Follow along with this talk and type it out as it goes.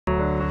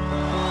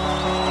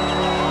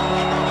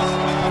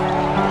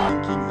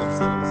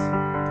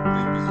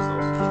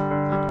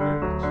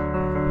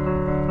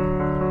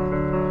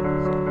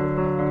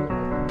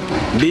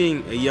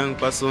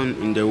person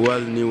in the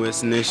world's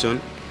newest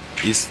nation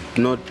is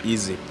not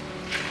easy.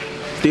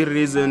 Till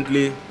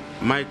recently,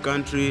 my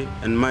country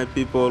and my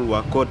people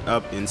were caught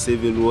up in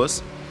civil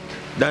wars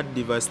that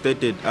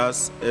devastated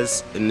us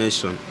as a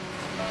nation.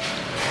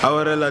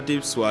 Our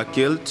relatives were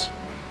killed,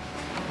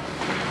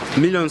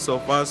 millions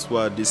of us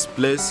were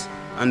displaced,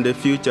 and the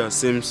future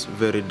seems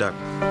very dark.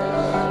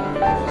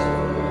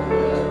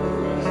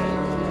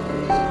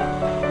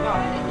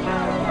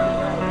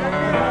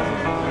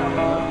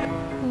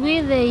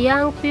 We, the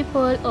young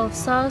people of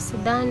South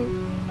Sudan,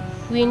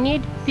 we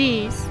need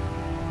peace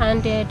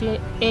and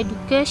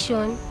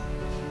education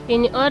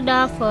in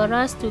order for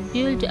us to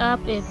build up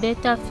a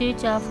better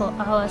future for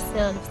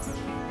ourselves.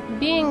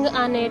 Being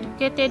an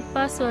educated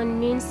person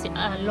means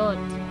a lot.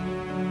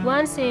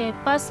 Once a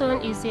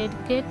person is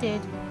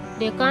educated,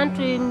 the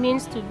country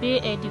means to be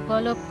a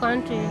developed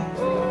country.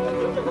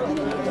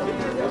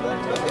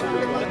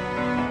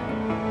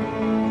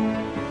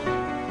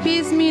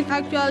 Peace means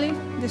actually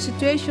the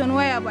situation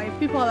whereby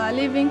people are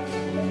living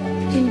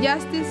in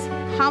justice,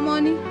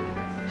 harmony,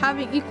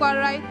 having equal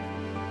rights,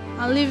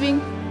 and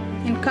living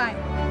in kind.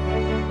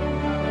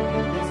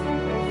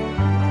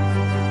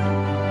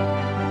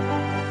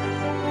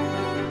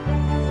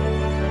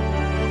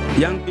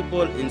 Young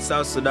people in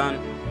South Sudan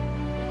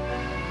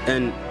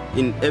and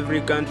in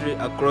every country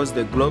across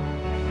the globe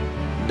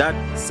that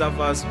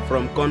suffers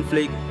from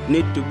conflict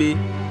need to be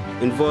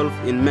involved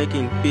in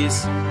making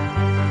peace.